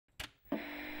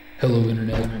Hello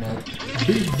Internet,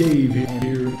 Big Dave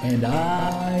here, and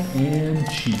I am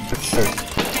cheap.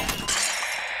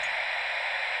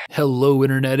 Hello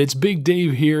Internet, it's Big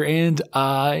Dave here, and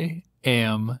I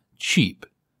am cheap.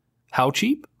 How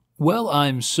cheap? Well,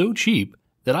 I'm so cheap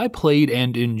that I played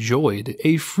and enjoyed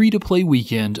a free-to-play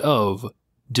weekend of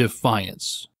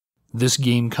Defiance. This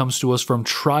game comes to us from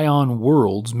Trion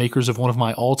Worlds, makers of one of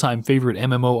my all-time favorite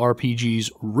MMORPGs,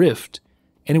 Rift,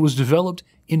 and it was developed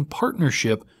in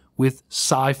partnership with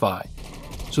Sci-Fi.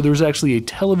 So there's actually a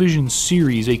television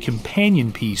series, a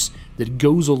companion piece that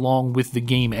goes along with the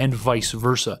game and vice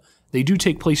versa. They do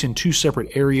take place in two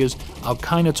separate areas. I'll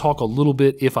kind of talk a little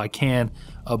bit, if I can,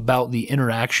 about the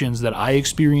interactions that I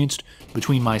experienced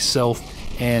between myself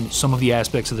and some of the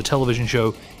aspects of the television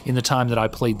show in the time that I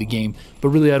played the game. But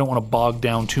really, I don't want to bog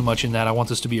down too much in that. I want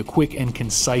this to be a quick and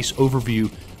concise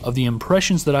overview of the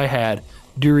impressions that I had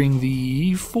during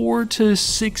the 4 to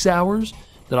 6 hours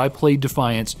that I played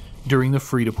Defiance during the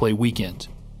free-to-play weekend.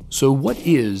 So what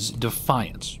is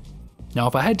Defiance? Now,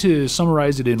 if I had to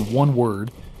summarize it in one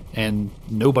word, and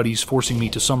nobody's forcing me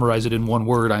to summarize it in one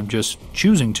word, I'm just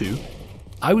choosing to,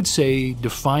 I would say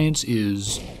Defiance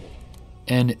is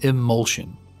an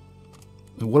emulsion.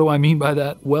 And what do I mean by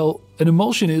that? Well, an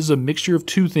emulsion is a mixture of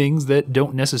two things that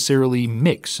don't necessarily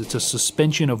mix. It's a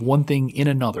suspension of one thing in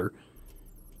another.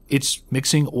 It's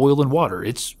mixing oil and water.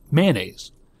 It's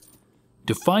mayonnaise.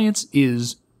 Defiance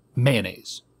is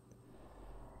mayonnaise.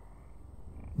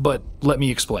 But let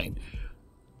me explain.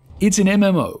 It's an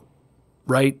MMO,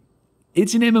 right?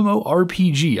 It's an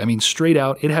MMORPG. I mean, straight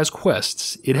out, it has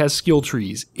quests. It has skill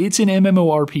trees. It's an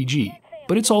MMORPG,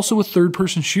 but it's also a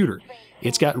third-person shooter.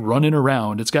 It's got running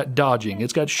around. It's got dodging.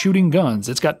 It's got shooting guns.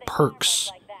 It's got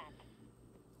perks.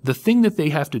 The thing that they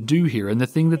have to do here, and the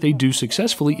thing that they do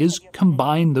successfully, is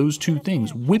combine those two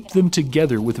things, whip them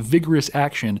together with vigorous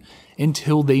action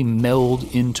until they meld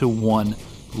into one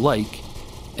like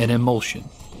an emulsion.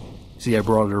 See, I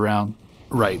brought it around.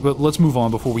 Right, but let's move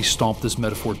on before we stomp this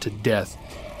metaphor to death.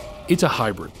 It's a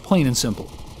hybrid, plain and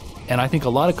simple. And I think a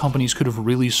lot of companies could have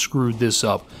really screwed this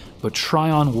up, but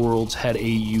Trion Worlds had a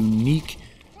unique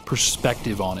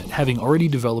perspective on it. Having already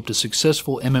developed a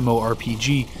successful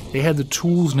MMORPG, they had the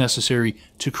tools necessary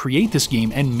to create this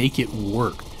game and make it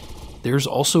work. There's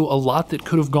also a lot that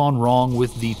could have gone wrong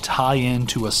with the tie-in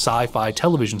to a sci-fi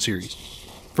television series.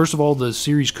 First of all, the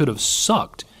series could have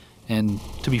sucked, and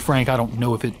to be frank, I don't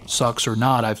know if it sucks or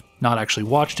not. I've not actually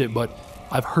watched it, but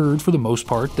I've heard for the most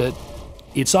part that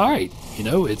it's alright. You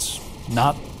know, it's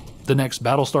not the next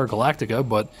Battlestar Galactica,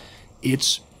 but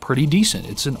it's pretty decent.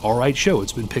 It's an alright show.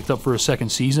 It's been picked up for a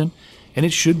second season, and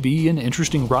it should be an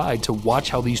interesting ride to watch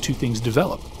how these two things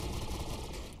develop.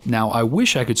 Now, I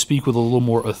wish I could speak with a little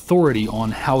more authority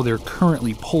on how they're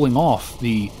currently pulling off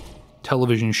the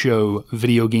television show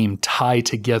video game tie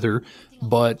together,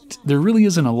 but there really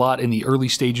isn't a lot in the early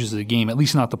stages of the game, at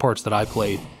least not the parts that I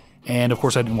played. And of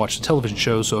course, I didn't watch the television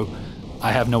show, so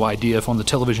I have no idea if on the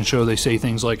television show they say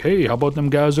things like, hey, how about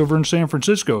them guys over in San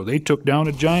Francisco? They took down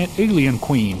a giant alien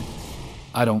queen.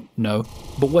 I don't know.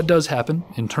 But what does happen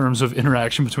in terms of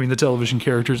interaction between the television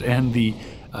characters and the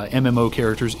MMO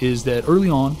characters is that early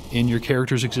on in your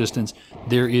character's existence,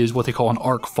 there is what they call an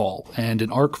arc fall. And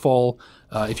an arc fall,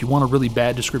 if you want a really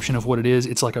bad description of what it is,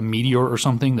 it's like a meteor or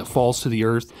something that falls to the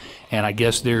earth. And I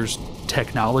guess there's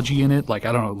technology in it, like,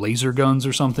 I don't know, laser guns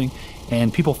or something.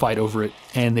 And people fight over it,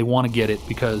 and they want to get it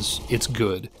because it's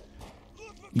good.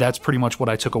 That's pretty much what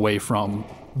I took away from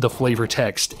the flavor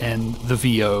text and the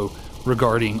VO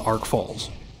regarding arc falls.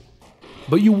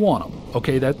 But you want them,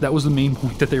 okay? That was the main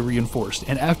point that they reinforced.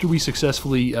 And after we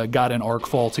successfully got an arc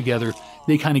fall together,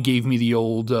 they kind of gave me the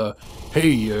old, hey,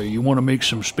 you want to make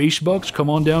some space bucks? Come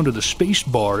on down to the space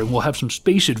bar and we'll have some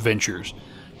space adventures.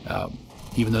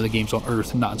 Even though the game's on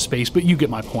Earth and not in space, but you get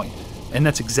my point. And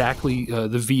that's exactly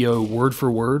the VO word for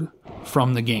word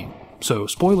from the game. So,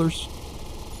 spoilers.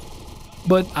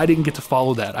 But I didn't get to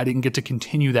follow that. I didn't get to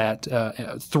continue that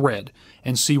thread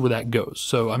and see where that goes.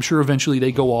 So I'm sure eventually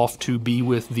they go off to be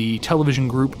with the television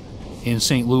group in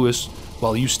St. Louis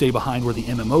while you stay behind where the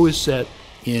MMO is set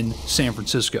in San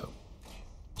Francisco.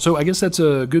 So I guess that's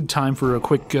a good time for a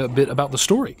quick bit about the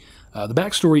story. The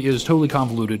backstory is totally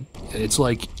convoluted. It's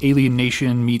like Alien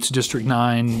Nation meets District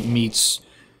 9 meets,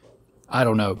 I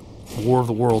don't know, War of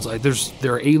the Worlds.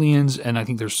 There are aliens, and I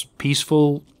think there's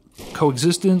peaceful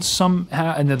coexistence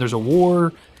somehow, and then there's a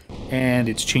war, and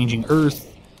it's changing Earth,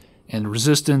 and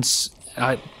resistance.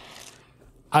 I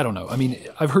don't know. I mean,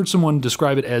 I've heard someone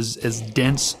describe it as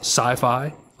dense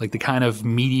sci-fi, like the kind of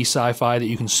meaty sci-fi that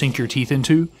you can sink your teeth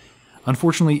into.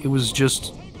 Unfortunately, it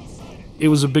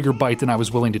was a bigger bite than I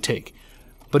was willing to take.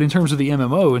 But in terms of the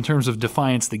MMO, in terms of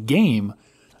Defiance the game,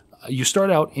 you start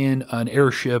out in an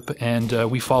airship, and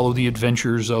we follow the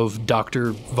adventures of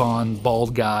Dr. Von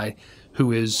Bald Guy,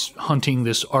 who is hunting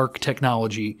this Ark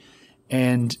technology,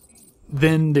 and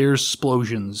then there's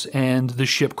explosions, and the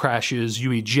ship crashes,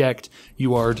 you eject,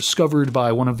 you are discovered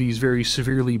by one of these very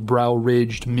severely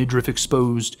brow-ridged,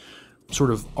 midriff-exposed,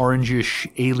 sort of orangish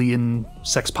alien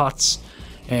sexpots,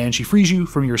 and she frees you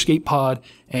from your escape pod,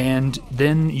 and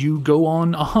then you go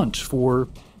on a hunt for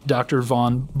Dr.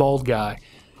 Von Bald Guy.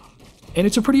 And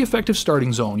it's a pretty effective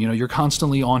starting zone. You know, you're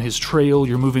constantly on his trail,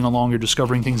 you're moving along, you're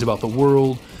discovering things about the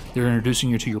world, they're introducing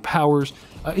you to your powers.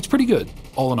 It's pretty good,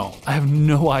 all in all. I have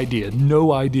no idea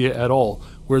at all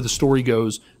where the story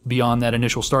goes beyond that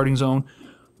initial starting zone.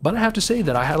 But I have to say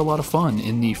that I had a lot of fun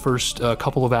in the first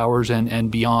couple of hours and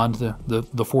beyond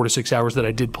the 4 to 6 hours that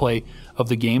I did play of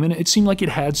the game. And it seemed like it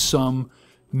had some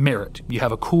merit. You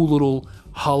have a cool little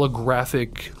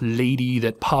holographic lady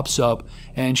that pops up,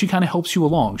 and she kind of helps you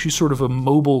along. She's sort of a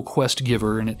mobile quest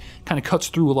giver, and it kind of cuts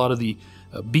through a lot of the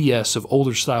BS of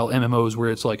older style MMOs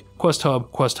where it's like quest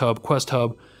hub, quest hub, quest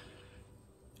hub.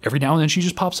 Every now and then she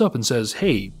just pops up and says,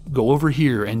 hey, go over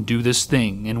here and do this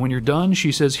thing. And when you're done,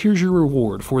 she says, here's your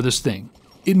reward for this thing.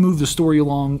 It moved the story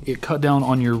along, it cut down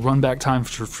on your run back time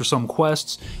for some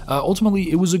quests. Ultimately,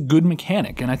 it was a good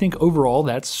mechanic, and I think overall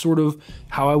that's sort of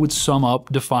how I would sum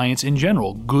up Defiance in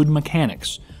general. Good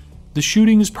mechanics. The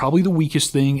shooting is probably the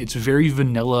weakest thing. It's very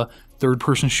vanilla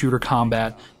third-person shooter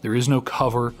combat. There is no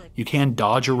cover. You can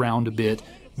dodge around a bit,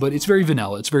 but it's very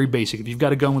vanilla. It's very basic. If you've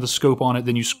got a gun with a scope on it,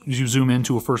 then you zoom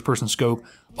into a first-person scope.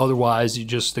 Otherwise,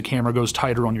 the camera goes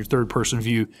tighter on your third-person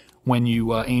view when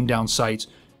you aim down sights.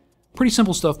 Pretty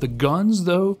simple stuff. The guns,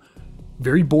 though,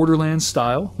 very Borderlands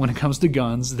style when it comes to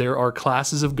guns. There are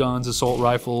classes of guns, assault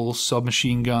rifles,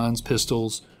 submachine guns,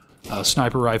 pistols,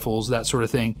 sniper rifles, that sort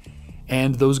of thing.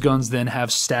 And those guns then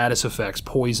have status effects,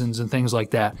 poisons, and things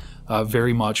like that.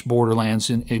 Very much Borderlands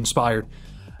inspired.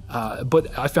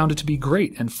 But I found it to be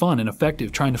great and fun and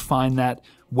effective, trying to find that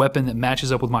weapon that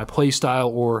matches up with my playstyle,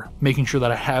 or making sure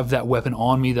that I have that weapon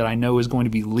on me that I know is going to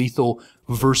be lethal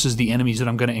versus the enemies that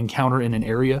I'm going to encounter in an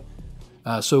area.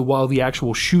 So while the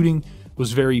actual shooting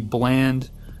was very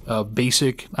bland,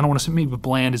 basic, I don't want to say maybe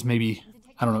bland is maybe,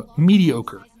 I don't know,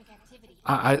 mediocre.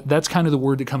 That's kind of the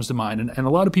word that comes to mind. And a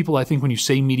lot of people, I think, when you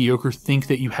say mediocre, think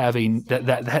that you have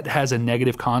that has a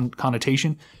negative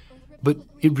connotation, but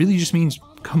it really just means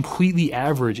completely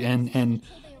average and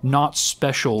not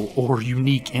special or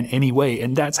unique in any way.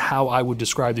 And that's how I would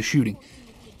describe the shooting.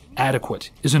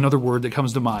 Adequate is another word that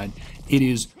comes to mind. It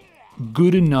is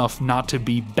good enough not to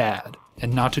be bad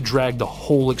and not to drag the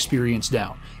whole experience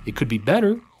down. It could be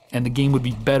better, and the game would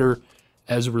be better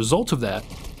as a result of that,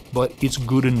 but it's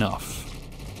good enough.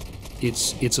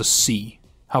 It's a C.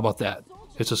 How about that?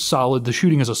 It's a solid, the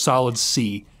shooting is a solid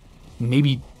C,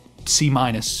 maybe C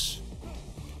minus,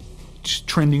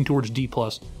 trending towards D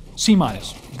plus. C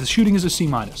minus. The shooting is a C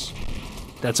minus.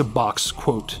 That's a box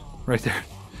quote right there.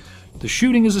 The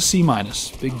shooting is a C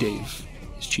minus. Big Dave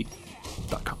is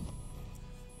cheap.com.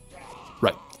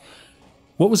 Right.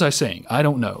 What was I saying? I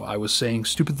don't know. I was saying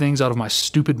stupid things out of my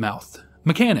stupid mouth.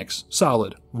 Mechanics,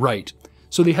 solid, right.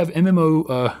 So they have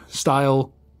MMO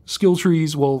style skill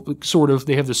trees. Well, sort of.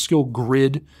 They have the skill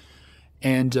grid.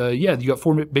 And yeah, you got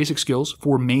 4 basic skills,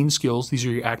 4 main skills. These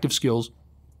are your active skills.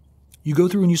 You go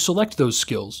through and you select those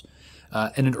skills.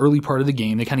 In an early part of the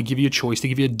game, they kind of give you a choice. They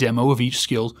give you a demo of each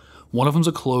skill. One of them's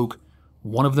a cloak.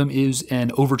 One of them is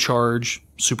an overcharge,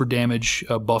 super damage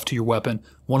buff to your weapon.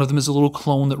 One of them is a little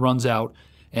clone that runs out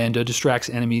and distracts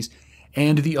enemies.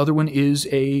 And the other one is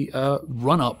a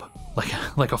run-up,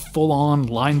 like a full-on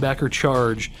linebacker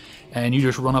charge. And you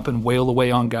just run up and wail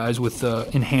away on guys with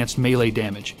enhanced melee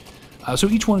damage. So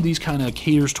each one of these kind of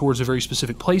caters towards a very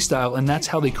specific playstyle, and that's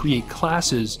how they create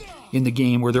classes in the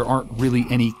game where there aren't really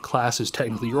any classes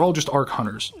technically. You're all just Ark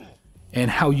Hunters. And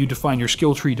how you define your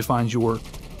skill tree defines your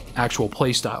actual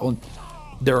playstyle. And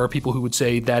there are people who would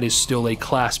say that is still a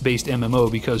class-based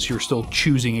MMO because you're still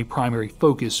choosing a primary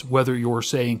focus. Whether you're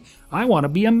saying, I want to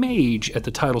be a mage at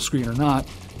the title screen or not,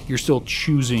 you're still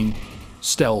choosing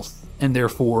stealth, and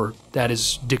therefore that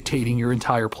is dictating your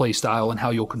entire playstyle and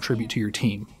how you'll contribute to your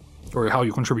team, or how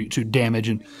you contribute to damage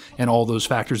and all those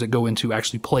factors that go into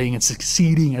actually playing and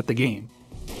succeeding at the game.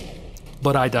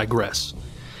 But I digress,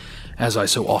 as I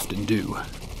so often do.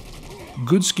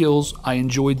 Good skills, I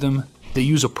enjoyed them. They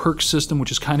use a perk system,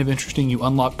 which is kind of interesting. You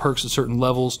unlock perks at certain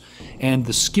levels, and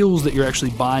the skills that you're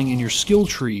actually buying in your skill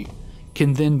tree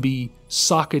can then be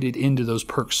socketed into those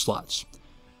perk slots.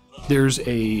 There's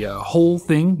a whole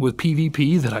thing with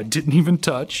PvP that I didn't even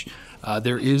touch.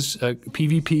 There is a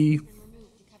PvP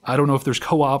I don't know if there's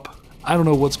co-op. I don't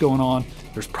know what's going on.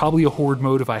 There's probably a horde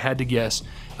mode if I had to guess.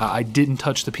 I didn't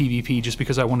touch the PvP just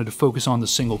because I wanted to focus on the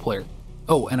single player.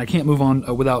 Oh, and I can't move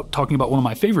on without talking about one of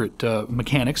my favorite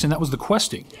mechanics, and that was the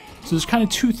questing. So there's kind of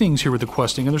two things here with the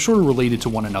questing, and they're sort of related to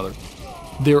one another.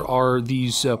 There are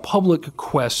these public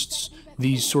quests,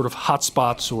 these sort of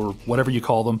hotspots, or whatever you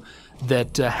call them,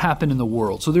 that happen in the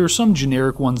world. So there are some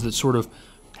generic ones that sort of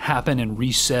happen and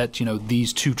reset. You know,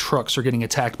 these two trucks are getting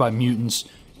attacked by mutants.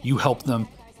 You help them.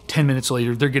 10 minutes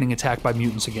later, they're getting attacked by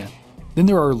mutants again. Then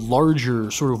there are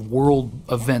larger sort of world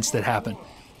events that happen.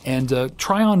 And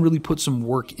Trion really put some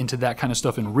work into that kind of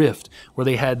stuff in Rift, where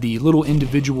they had the little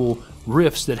individual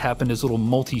rifts that happened as little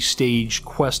multi-stage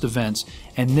quest events,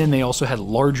 and then they also had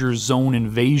larger zone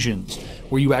invasions,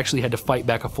 where you actually had to fight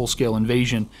back a full-scale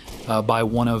invasion by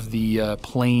one of the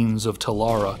planes of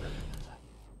Talara.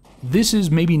 This is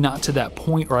maybe not to that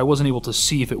point, or I wasn't able to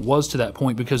see if it was to that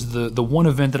point, because the one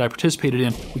event that I participated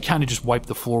in, we kind of just wiped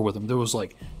the floor with them. There was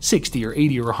like 60 or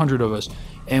 80 or 100 of us,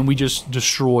 and we just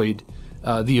destroyed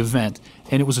the event.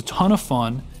 And it was a ton of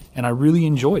fun, and I really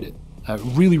enjoyed it. I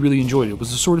really, really enjoyed it. It was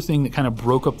the sort of thing that kind of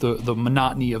broke up the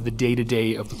monotony of the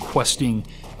day-to-day of the questing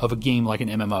of a game like an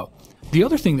MMO. The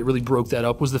other thing that really broke that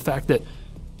up was the fact that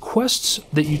quests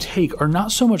that you take are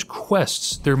not so much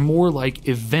quests, they're more like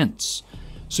events.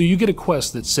 So you get a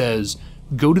quest that says,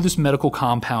 go to this medical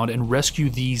compound and rescue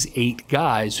these 8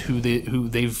 guys who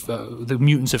the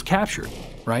mutants have captured,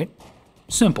 right?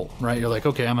 Simple, right? You're like,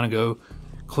 okay, I'm gonna go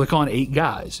click on 8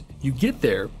 guys. You get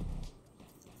there,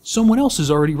 someone else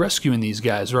is already rescuing these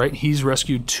guys, right? He's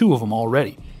rescued 2 of them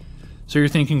already. So you're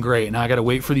thinking, great, now I gotta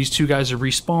wait for these 2 guys to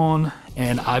respawn,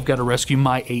 and I've gotta rescue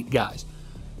my 8 guys.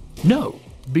 No,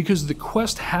 because the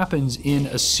quest happens in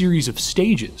a series of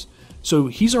stages. So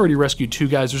he's already rescued 2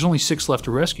 guys, there's only 6 left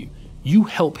to rescue. You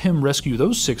help him rescue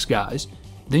those 6 guys,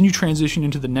 then you transition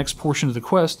into the next portion of the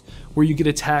quest where you get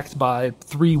attacked by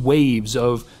 3 waves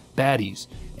of baddies.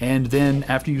 And then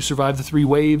after you survive the 3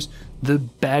 waves, the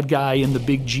bad guy in the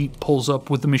big Jeep pulls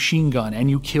up with the machine gun and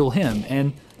you kill him,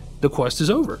 and the quest is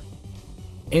over.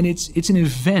 And it's an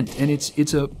event, and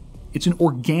it's an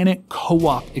organic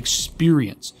co-op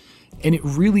experience. And it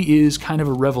really is kind of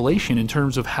a revelation in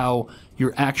terms of how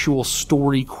your actual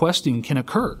story questing can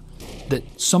occur. That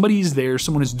somebody is there,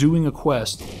 someone is doing a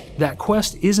quest. That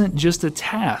quest isn't just a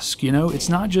task, you know? It's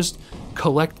not just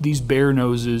collect these bear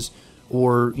noses,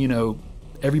 or, you know,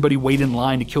 everybody wait in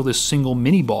line to kill this single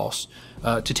mini-boss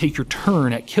to take your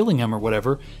turn at killing him or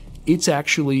whatever. It's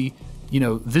actually, you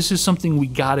know, this is something we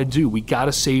gotta do. We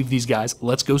gotta save these guys.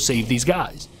 Let's go save these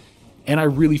guys. And I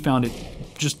really found it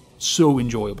just so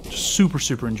enjoyable, just super,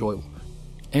 super enjoyable.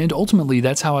 And ultimately,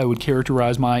 that's how I would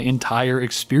characterize my entire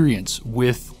experience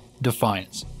with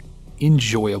Defiance.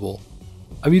 Enjoyable.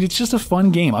 I mean, it's just a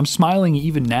fun game. I'm smiling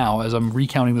even now as I'm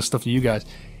recounting this stuff to you guys.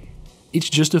 It's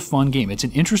just a fun game. It's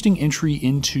an interesting entry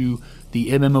into the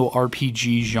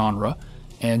MMORPG genre,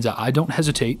 and I don't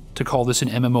hesitate to call this an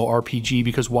MMORPG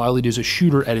because while it is a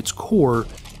shooter at its core,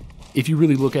 if you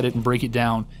really look at it and break it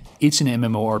down, it's an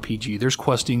MMORPG. There's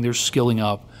questing, there's skilling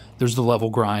up, there's the level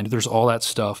grind, there's all that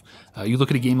stuff. You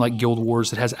look at a game like Guild Wars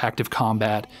that has active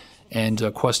combat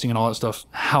and questing and all that stuff.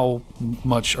 How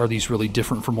much are these really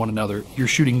different from one another? You're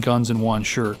shooting guns in one,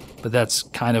 sure, but that's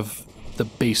kind of the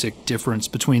basic difference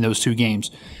between those two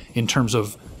games in terms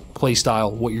of play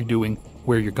style, what you're doing,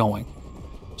 where you're going.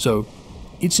 So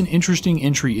it's an interesting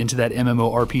entry into that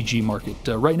MMORPG market.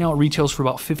 Right now it retails for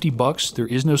about $50. There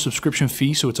is no subscription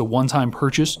fee, so it's a one-time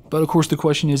purchase. But of course the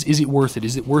question is it worth it?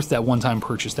 Is it worth that one-time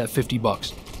purchase, that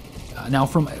 $50? Now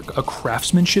from a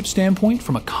craftsmanship standpoint,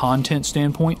 from a content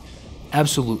standpoint,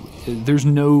 absolutely. There's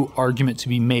no argument to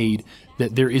be made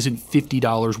that there isn't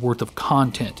 $50 worth of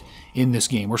content in this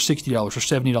game, or $60 or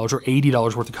 $70 or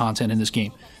 $80 worth of content in this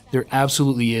game. There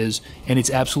absolutely is, and it's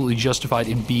absolutely justified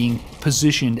in being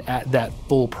positioned at that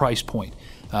full price point.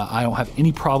 I don't have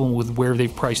any problem with where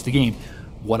they've priced the game.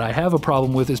 What I have a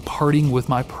problem with is parting with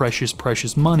my precious,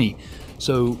 precious money.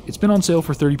 So it's been on sale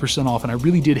for 30% off, and I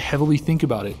really did heavily think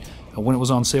about it when it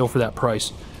was on sale for that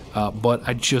price, but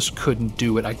I just couldn't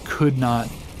do it. I could not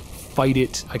fight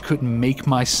it. I couldn't make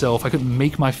my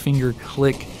finger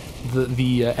click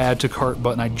the add to cart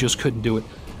button. I just couldn't do it.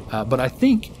 But I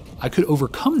think I could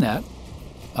overcome that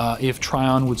if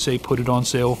Trion would say put it on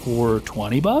sale for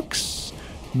 $20,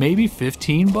 maybe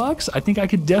 $15. I think I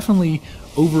could definitely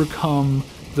overcome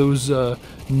those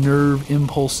nerve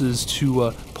impulses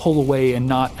to pull away and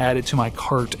not add it to my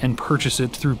cart and purchase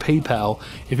it through PayPal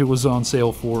if it was on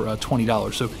sale for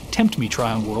 $20. So tempt me,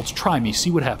 Trion Worlds. Try me. See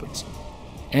what happens.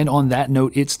 And on that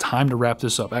note, it's time to wrap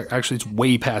this up. Actually, it's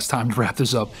way past time to wrap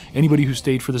this up. Anybody who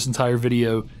stayed for this entire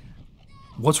video,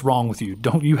 what's wrong with you?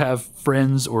 Don't you have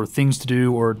friends or things to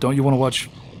do, or don't you want to watch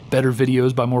better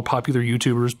videos by more popular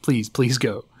YouTubers? Please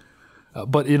go.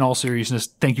 But in all seriousness,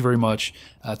 thank you very much.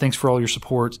 Thanks for all your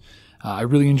support. I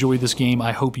really enjoyed this game.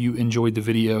 I hope you enjoyed the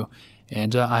video.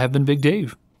 And I have been Big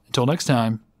Dave. Until next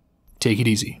time, take it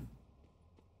easy.